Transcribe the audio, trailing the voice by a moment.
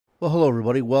Well, hello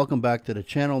everybody. Welcome back to the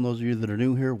channel. And those of you that are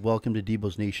new here, welcome to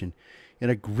Debo's Nation. In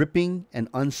a gripping and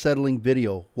unsettling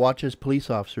video, watch as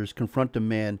police officers confront a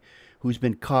man who's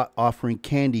been caught offering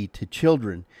candy to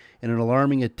children in an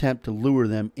alarming attempt to lure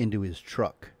them into his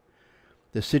truck.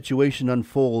 The situation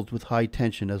unfolds with high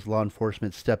tension as law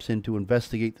enforcement steps in to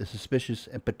investigate the suspicious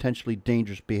and potentially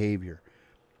dangerous behavior.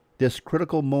 This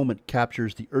critical moment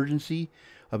captures the urgency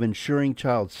of ensuring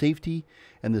child safety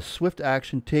and the swift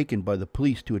action taken by the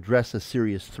police to address a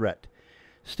serious threat.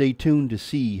 Stay tuned to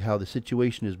see how the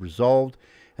situation is resolved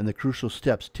and the crucial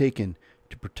steps taken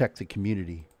to protect the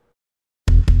community.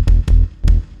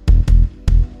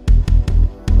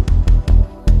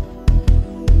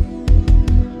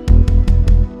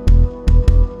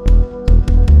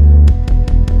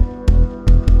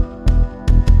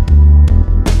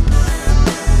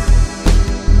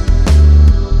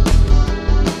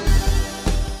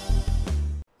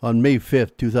 On May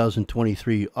 5th,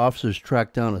 2023, officers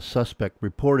tracked down a suspect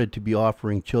reported to be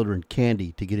offering children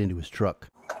candy to get into his truck.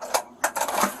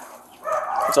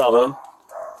 What's up, man?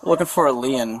 Looking for a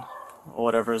Leon, or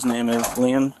whatever his name is.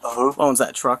 Leon? Who? Owns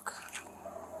that truck.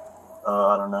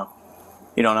 I don't know.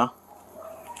 You don't know?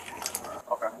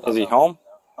 Okay. Is he home?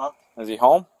 Huh? Is he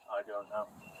home? I don't know.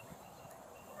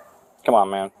 Come on,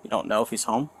 man. You don't know if he's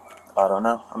home? I don't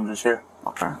know. I'm just here.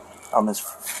 Okay. I'm his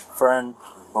friend.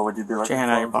 What would you be Put looking your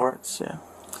hand out of your for? pockets, yeah.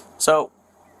 So,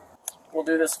 we'll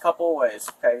do this a couple of ways.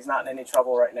 Okay, he's not in any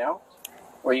trouble right now.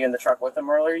 Were you in the truck with him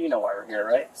earlier? You know why we're here,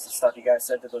 right? It's the stuff you guys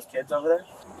said to those kids over there?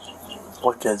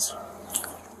 What kids?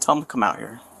 Tell them to come out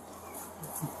here.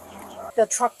 The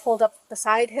truck pulled up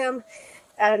beside him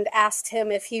and asked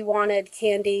him if he wanted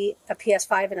candy, a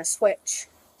PS5, and a Switch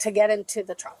to get into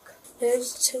the truck.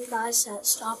 There's two guys that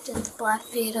stopped in the black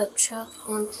beat-up truck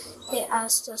and they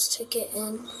asked us to get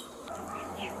in.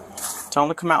 Tell him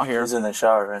to come out here. He's in the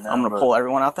shower right now. I'm going to pull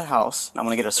everyone out the house. I'm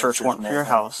going to get a search warrant for your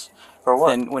house. For what?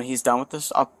 Then when he's done with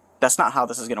this, that's not how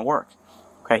this is going to work.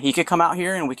 Okay, he could come out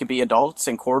here and we could be adults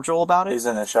and cordial about it. He's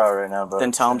in the shower right now, bro.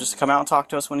 Then tell him just to come out and talk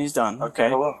to us when he's done. Okay?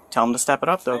 I will. Tell him to step it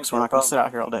up, though, because we're not going to sit out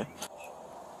here all day.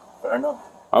 Fair enough.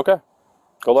 Okay.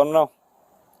 Go let him know.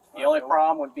 The only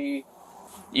problem would be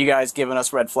you guys giving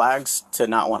us red flags to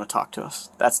not want to talk to us.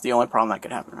 That's the only problem that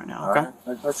could happen right now, okay? All right.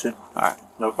 I got you. All right.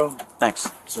 No problem. Thanks.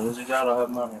 As soon as you got it, I'll have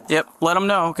him on here. Yep, let him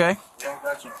know, okay? Yeah, I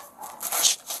got you.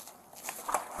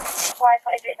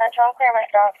 Y23 Central, clear my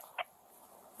stop.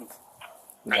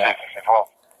 Yeah.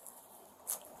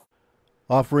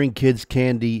 Offering kids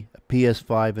candy, a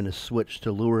PS5, and a Switch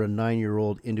to lure a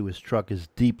 9-year-old into his truck is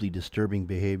deeply disturbing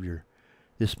behavior.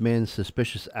 This man's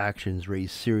suspicious actions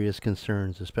raise serious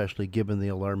concerns, especially given the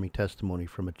alarming testimony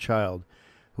from a child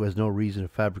who has no reason to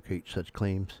fabricate such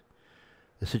claims.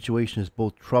 The situation is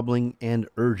both troubling and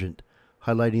urgent,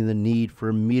 highlighting the need for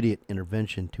immediate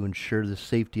intervention to ensure the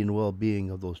safety and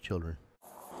well-being of those children.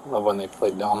 Love when they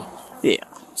play dumb. Yeah,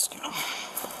 let's go.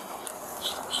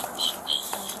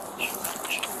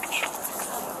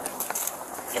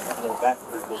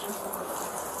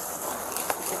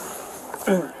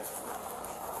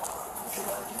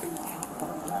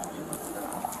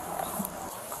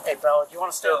 Hey, Bella, do you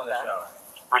want to stay in the shower?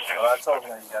 I told him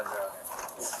that you guys are out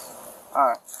here.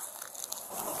 Alright.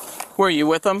 Were you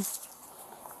with them?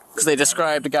 Because they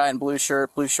described a guy in blue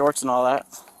shirt, blue shorts, and all that.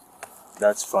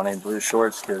 That's funny, blue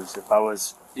shorts, because if I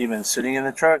was even sitting in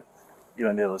the truck, you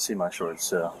wouldn't be able to see my shorts,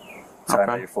 so. Sorry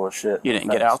about your full of shit. You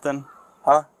didn't get out then?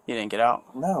 Huh? You didn't get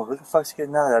out? No, who the fuck's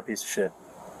getting out of that piece of shit?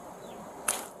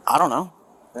 I don't know.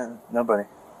 Yeah, nobody.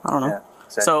 I don't know. Yeah,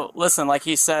 exactly. So, listen, like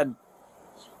he said,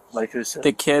 like who said?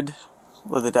 the kid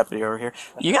with the deputy over here.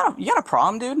 You got a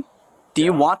problem, dude? Do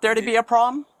you want there to be a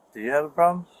problem? Do you have a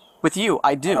problem? With you,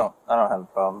 I do. I don't have a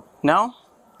problem. No?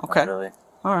 Okay. Not really.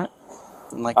 All right.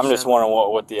 And like I'm you just said- wondering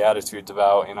what the attitude's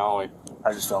about, you know? Like,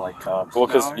 I just don't like cops. well,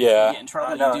 because, No, yeah. You get in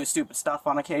trouble, No. you do stupid stuff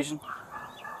on occasion.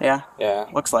 Yeah, Yeah.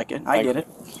 looks like it. I get it.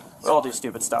 We all do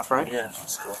stupid stuff, right? Yeah,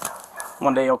 that's cool.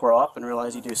 One day you'll grow up and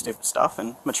realize you do stupid stuff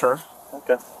and mature.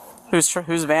 Okay.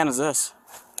 Whose van is this?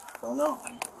 Don't know.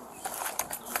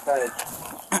 Okay.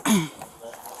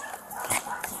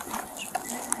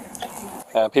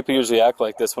 People usually act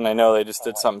like this when they know they just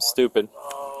did something stupid.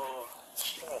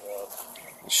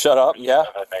 Shut up, yeah?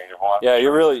 Yeah,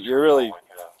 you're really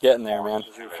getting there, man.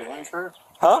 Is your feelings hurt?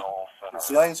 Huh? Your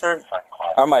feelings hurt?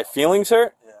 Are my feelings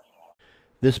hurt? Yeah.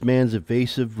 This man's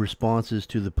evasive responses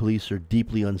to the police are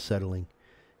deeply unsettling.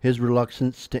 His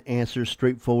reluctance to answer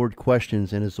straightforward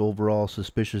questions and his overall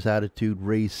suspicious attitude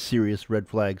raise serious red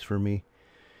flags for me.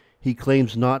 He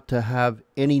claims not to have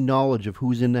any knowledge of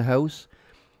who's in the house,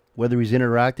 whether he's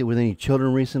interacted with any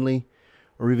children recently,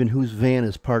 or even whose van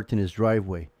is parked in his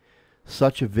driveway.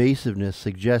 Such evasiveness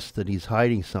suggests that he's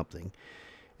hiding something,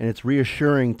 and it's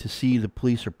reassuring to see the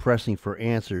police are pressing for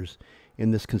answers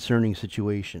in this concerning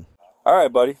situation. All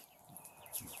right, buddy.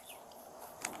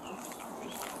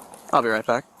 I'll be right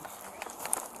back.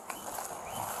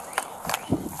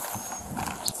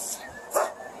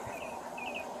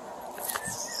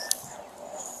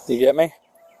 You get me?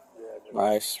 Yeah.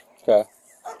 Nice. Okay.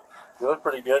 You look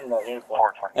pretty good in that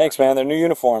uniform. Thanks, man. They're new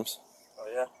uniforms. Oh,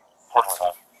 yeah?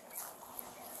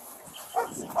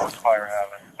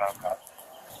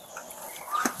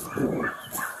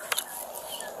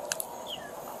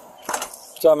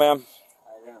 What's up, man?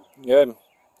 Good.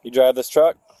 You drive this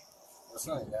truck? That's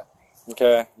not, yeah.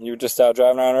 Okay. You were just out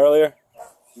driving around earlier?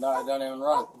 No, I don't even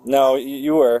run. No,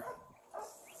 you were.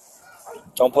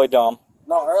 Don't play dumb.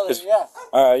 No, earlier, yeah.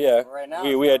 All right, yeah. Right now,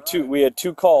 we had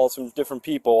two calls from different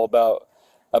people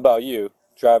about you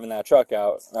driving that truck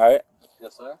out. All right.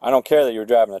 Yes, sir. I don't care that you were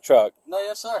driving the truck. No,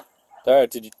 yes, sir. All right.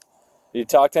 Did you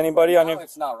talk to anybody on No, your?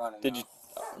 it's not running. Did you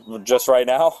just right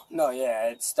now? No, yeah,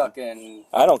 it's stuck in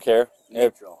I don't care.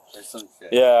 neutral. There's some shit.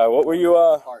 Yeah. What were you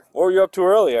up to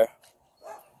earlier?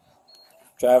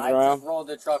 Driving I around? just rolled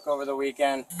the truck over the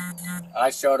weekend. I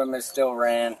showed him it still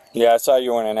ran. Yeah, I saw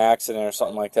you were in an accident or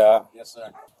something like that. Yes, sir.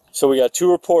 So we got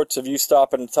 2 reports of you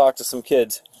stopping to talk to some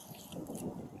kids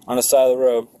on the side of the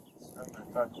road.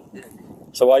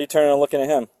 So why are you turning and looking at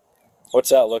him? What's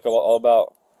that look all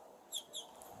about?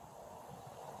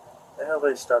 The hell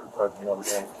they started talking on the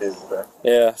damn kids back.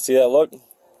 Yeah, see that look?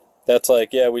 That's like,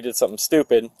 yeah, we did something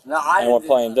stupid No, I and we're didn't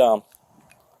playing do dumb.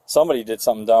 Somebody did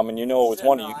something dumb and you know it was shit,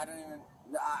 one no, of you. I don't even,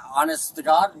 honest to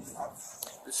God,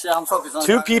 shit, I'm focused on 2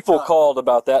 driving the people truck. called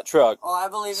about that truck Oh, I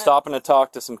believe it. stopping to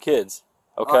talk to some kids.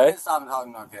 Oh, I Okay? didn't stop and talk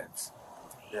to no kids.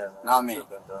 Yeah, Not me.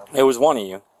 It was one of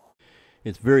you.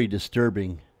 It's very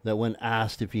disturbing that when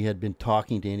asked if he had been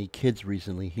talking to any kids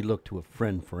recently, he looked to a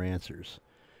friend for answers.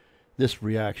 This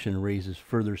reaction raises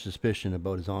further suspicion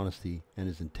about his honesty and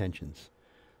his intentions.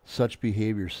 Such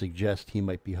behavior suggests he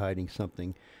might be hiding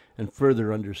something and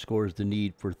further underscores the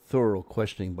need for thorough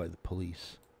questioning by the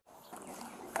police.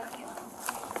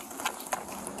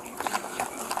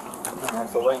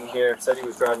 So Layton here said he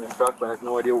was driving a truck, but I have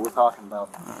no idea what we're talking about.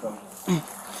 So.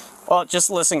 Well, just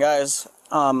listen, guys.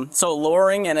 So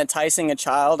luring and enticing a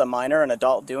child, a minor, an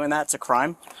adult doing that's a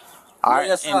crime. All right.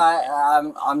 Yes, sir.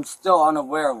 and- I'm still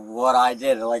unaware of what I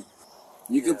did. Like,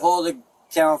 you can pull the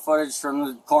camera footage from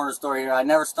the corner store here. I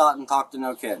never stopped and talked to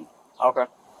no kid. Okay.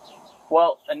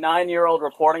 Well, a 9-year-old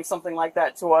reporting something like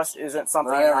that to us isn't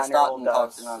something I a never stopped 9-year-old and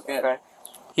talked does. to no kid. Okay.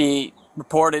 He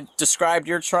described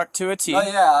your truck to a T. Oh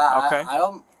yeah. Okay. I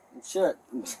don't. Shit.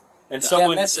 And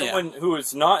someone who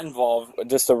was not involved,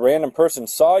 just a random person,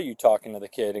 saw you talking to the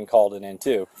kid and called it in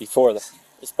too before the.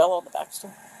 Is Bella on the back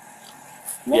still?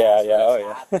 Yeah, oh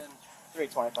yeah.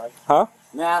 325. Huh?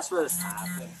 May I ask where this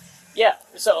happened? Yeah.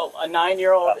 So a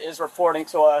 9-year-old is reporting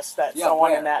to us that Yeah,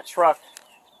 someone where? in that truck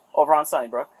over on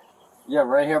Sunnybrook Yeah,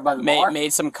 right here by the bar.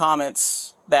 made some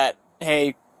comments that,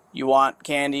 hey, you want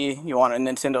candy, you want a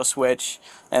Nintendo Switch,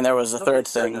 and there was a third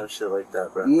thing. No shit like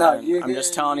that, bro. No, I'm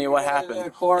just telling you what happened.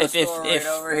 If Right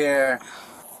over here,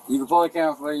 you can pull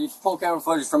camera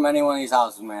footage from any one of these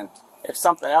houses, man. if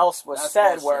something else was That's said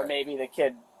bullshit. where maybe the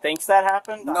kid thinks that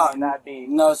happened, No, I mean, that'd be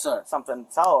No, sir. something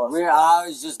to tell us. I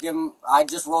was just giving. I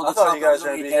just rolled I the thought truck you guys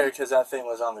over were the going to be here weekend. because that thing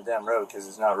was on the damn road because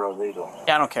it's not road legal.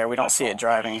 Yeah, I don't care. We don't see it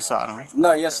driving, so I don't.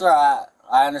 No, yes, sir.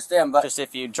 I understand, but Just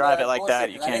if you drive it like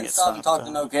that, you I can't didn't get stop and stopped. talk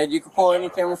to no kid. You can pull any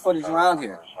camera footage around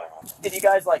here. Did you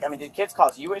guys did kids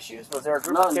cause you issues? Was there a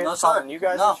group of kids no, sir. causing you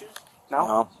guys No. issues?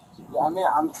 No. Yeah, I mean,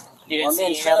 You didn't Well, I see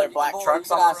mean, any other shit, black you trucks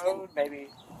can on ask the him. road? Maybe.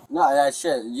 no, that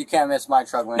shit. You can't miss my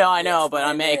truck, man. No, I know, but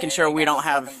I'm making sure we don't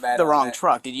have the wrong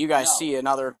truck. Did you guys No. see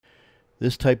another?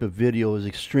 This type of video is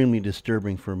extremely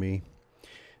disturbing for me.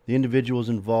 The individuals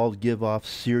involved give off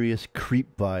serious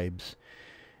creep vibes,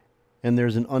 and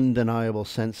there's an undeniable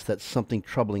sense that something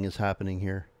troubling is happening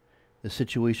here. The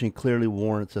situation clearly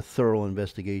warrants a thorough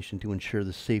investigation to ensure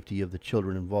the safety of the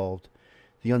children involved.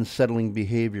 The unsettling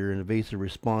behavior and evasive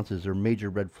responses are major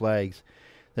red flags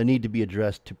that need to be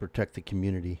addressed to protect the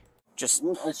community. Just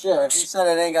Shit, if you said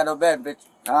it ain't got no bed, bitch,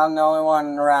 I'm the only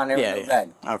one around here with no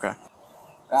bed. Okay.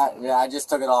 Yeah, I just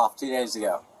took it off 2 days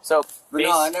ago. So, But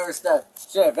no, I never said.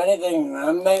 Shit, if anything,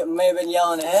 I may have been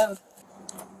yelling at him.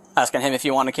 asking him if he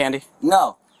wanted candy.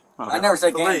 No, Okay. I never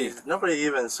said candy. Nobody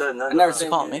even said I nothing. never about said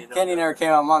call me. candy. candy. Never came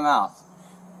out of my mouth.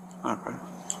 Okay.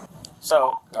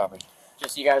 So,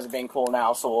 just you guys are being cool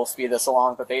now, so we'll speed this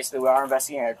along. But basically, we are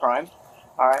investigating a crime.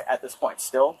 All right, at this point,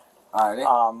 still.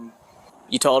 Alrighty.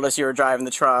 You told us you were driving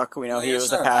the truck. We know he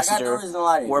was a passenger.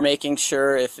 We're making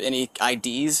sure if any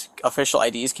IDs, official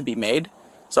IDs, can be made.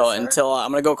 So until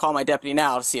I'm gonna go call my deputy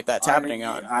now to see if that's happening.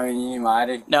 I mean, you need my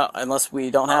ID? No, unless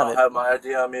we don't have it. I don't have my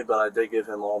ID on me, but I did give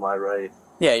him all my right.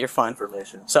 Yeah, you're fine.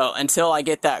 Information. So until I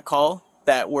get that call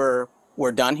that we're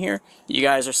done here, you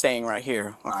guys are staying right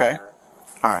here. Okay.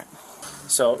 All right.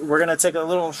 So we're gonna take a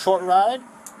little short ride,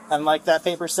 and like that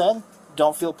paper said,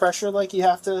 don't feel pressure like you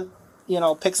have to, you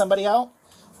know, pick somebody out.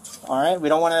 All right. We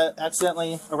don't want to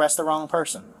accidentally arrest the wrong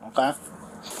person. Okay.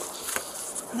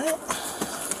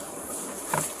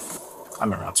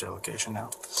 I'm around to your location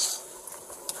now.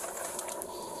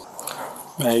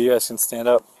 Yeah, you guys can stand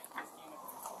up.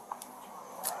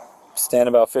 Stand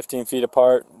about 15 feet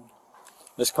apart.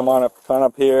 Just come on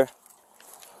up here.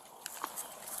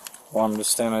 Or I'm just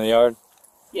standing in the yard.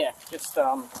 Yeah, just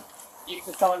you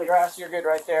can come in the grass. You're good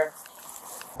right there.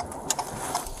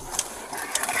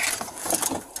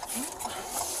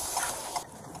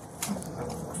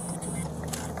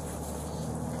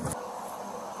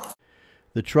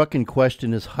 The truck in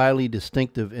question is highly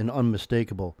distinctive and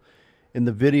unmistakable. In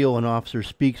the video, an officer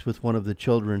speaks with one of the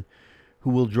children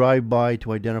who will drive by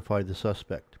to identify the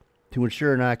suspect. To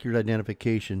ensure an accurate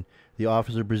identification, the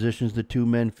officer positions the two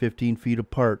men 15 feet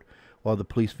apart while the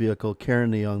police vehicle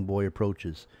carrying the young boy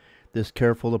approaches. This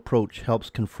careful approach helps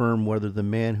confirm whether the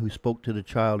man who spoke to the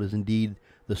child is indeed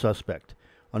the suspect,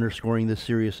 underscoring the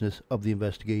seriousness of the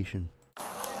investigation.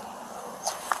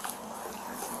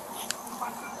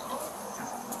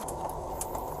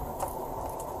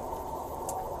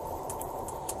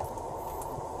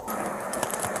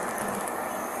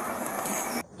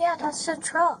 Yeah, that's the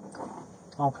truck.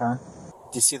 Okay.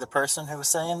 Do you see the person who was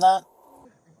saying that?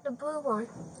 The blue one.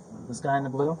 This guy in the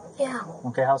blue? Yeah,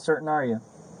 Okay, how certain are you?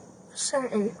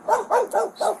 certain.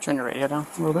 Turn your radio down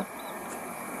a little bit.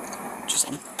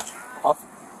 Just off.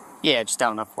 Yeah, just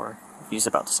down enough where he's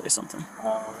about to say something.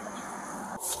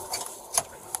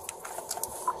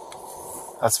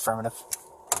 That's affirmative.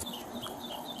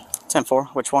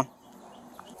 10-4. Which one?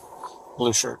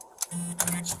 Blue shirt.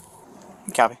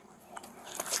 Copy.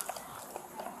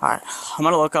 All right, I'm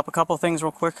gonna look up a couple things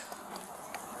real quick.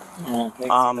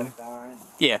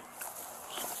 Yeah.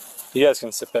 You guys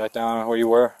can sit back down where you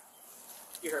were.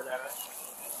 You heard that, right?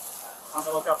 I'm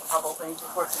gonna look up a couple things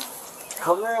real quick.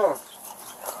 Come on.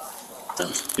 Do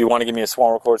you want to give me a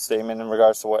small record statement in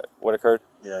regards to what occurred?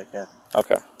 Yeah, I can.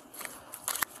 Okay.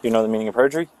 You know the meaning of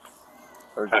perjury?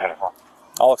 Perjury.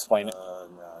 I'll explain it. No,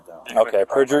 I don't. Okay,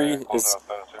 perjury is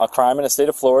a crime in the state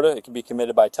of Florida. It can be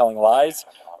committed by telling lies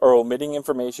or omitting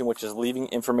information, which is leaving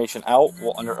information out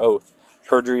while under oath.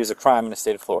 Perjury is a crime in the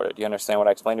state of Florida. Do you understand what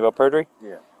I explained about perjury?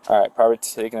 Yeah. All right, prior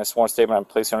to taking a sworn statement, I'm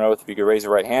placing an oath. If you could raise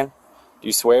your right hand. Do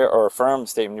you swear or affirm the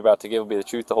statement you're about to give will be the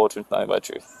truth, the whole truth, nothing but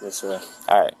the truth? Yes, sir.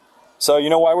 All right. So you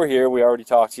know why we're here. We already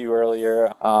talked to you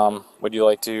earlier. Would you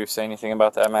like to say anything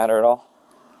about that matter at all?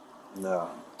 No.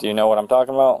 Do you know what I'm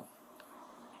talking about?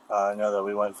 I know that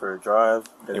we went for a drive,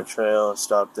 hit a trail,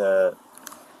 stopped at,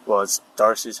 well, it's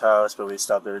Darcy's house, but we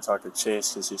stopped there to talk to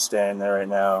Chase because he's staying there right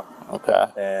now. Okay.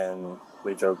 And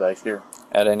we drove back here.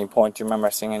 At any point, do you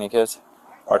remember seeing any kids?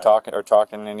 Or talking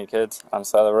to any kids on the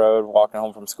side of the road, walking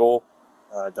home from school?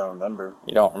 I don't remember.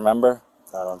 You don't remember?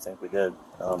 I don't think we did.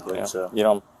 I don't believe so.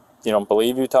 You don't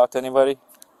believe you talked to anybody?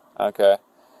 Okay.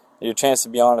 Your chance to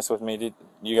be honest with me, did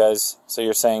you guys, so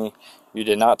you're saying you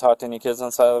did not talk to any kids on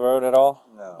the side of the road at all?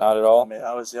 No. Not at all? I mean,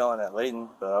 I was yelling at Leighton,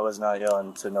 but I was not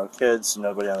yelling to no kids,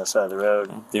 nobody on the side of the road.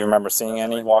 Do you remember seeing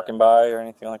any walking by or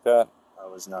anything like that? I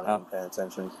was not even paying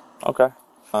attention. Okay.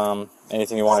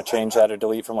 Anything you want to change that or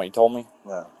delete from what you told me?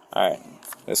 No. Alright.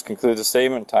 This concludes the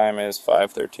statement. Time is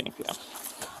 5:13 p.m.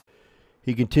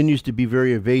 He continues to be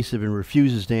very evasive and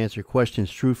refuses to answer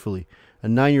questions truthfully. A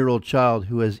 9-year-old child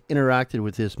who has interacted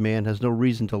with this man has no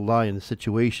reason to lie in the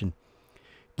situation.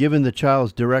 Given the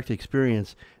child's direct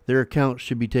experience, their account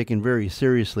should be taken very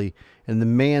seriously, and the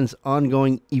man's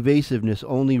ongoing evasiveness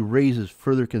only raises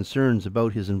further concerns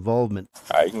about his involvement.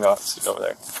 Alright, you can go sit over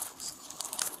there.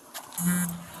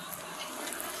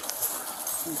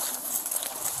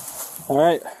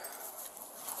 Alright.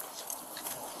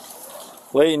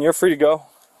 Leighton, you're free to go.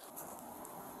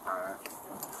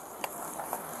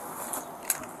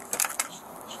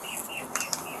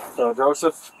 So,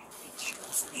 Joseph,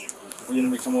 you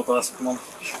need to come with us. Come on.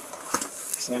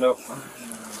 Stand up.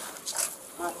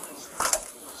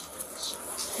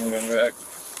 I'm going back.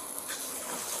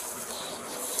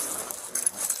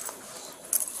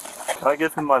 Can I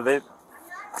give him my vape?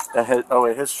 Oh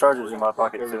wait, his charger's in my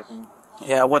pocket too.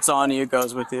 Yeah, what's on you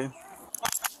goes with you.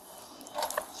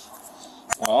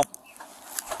 Well.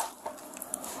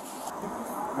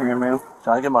 Here, man.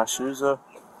 Can I get my shoes though?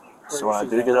 So when I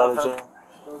do get out of jail.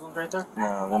 Those ones right there?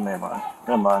 No, them ain't mine.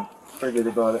 They're mine. Forget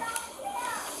about it.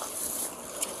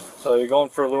 So you're going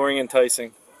for luring and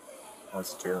enticing.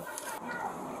 That's true.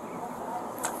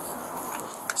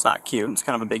 It's not cute. It's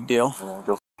kind of a big deal. Yeah,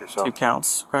 go f yourself. 2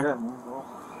 counts. Okay. Yeah, man, go.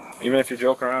 Even if you're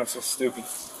joking around, it's so stupid.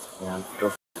 Yeah, go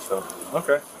f yourself.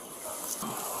 Okay.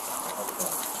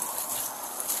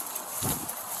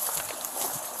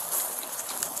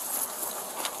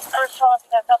 I'm just trying to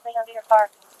get something under your car.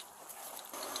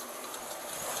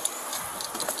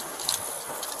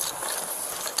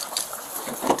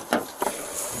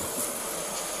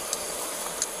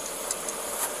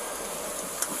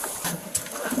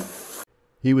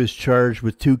 He was charged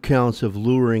with 2 counts of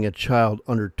luring a child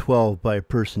under 12 by a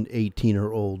person 18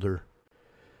 or older.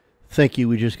 Thank you.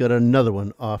 We just got another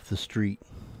one off the street.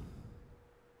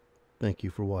 Thank you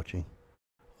for watching.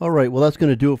 All right. Well, that's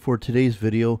going to do it for today's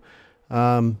video.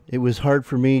 It was hard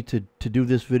for me to do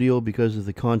this video because of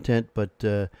the content, but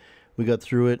we got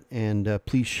through it. And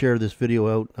please share this video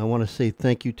out. I want to say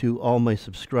thank you to all my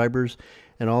subscribers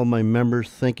and all my members.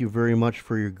 Thank you very much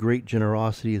for your great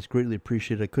generosity. It's greatly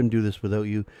appreciated. I couldn't do this without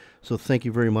you. So thank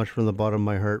you very much from the bottom of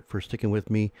my heart for sticking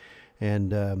with me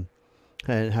and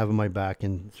having my back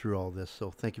and through all this.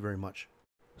 So thank you very much.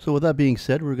 So with that being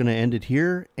said, we're going to end it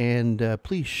here. And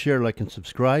please share, like, and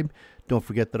subscribe. Don't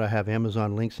forget that I have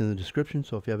Amazon links in the description.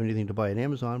 So if you have anything to buy at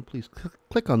Amazon, please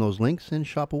click on those links and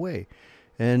shop away.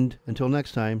 And until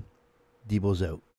next time, Debo's out.